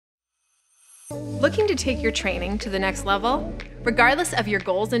Looking to take your training to the next level? Regardless of your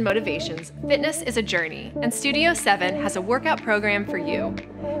goals and motivations, fitness is a journey, and Studio 7 has a workout program for you.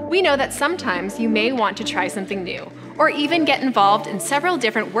 We know that sometimes you may want to try something new, or even get involved in several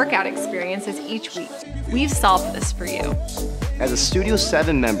different workout experiences each week. We've solved this for you. As a Studio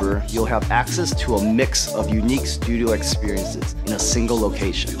 7 member, you'll have access to a mix of unique studio experiences in a single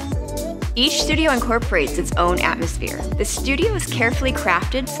location. Each studio incorporates its own atmosphere. The studio is carefully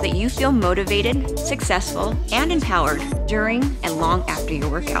crafted so that you feel motivated, successful, and empowered during and long after your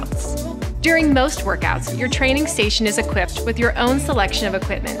workouts. During most workouts, your training station is equipped with your own selection of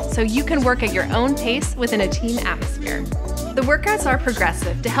equipment, so you can work at your own pace within a team atmosphere. The workouts are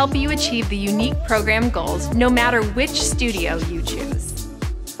progressive to help you achieve the unique program goals no matter which studio you choose.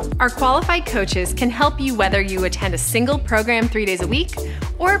 Our qualified coaches can help you whether you attend a single program 3 days a week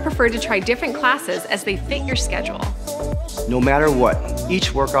or prefer to try different classes as they fit your schedule. No matter what,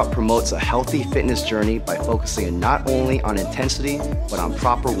 each workout promotes a healthy fitness journey by focusing not only on intensity, but on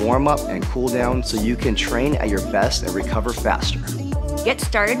proper warm-up and cool-down so you can train at your best and recover faster. Get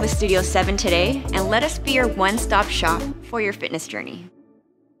started with Studio 7 today and let us be your one-stop shop for your fitness journey.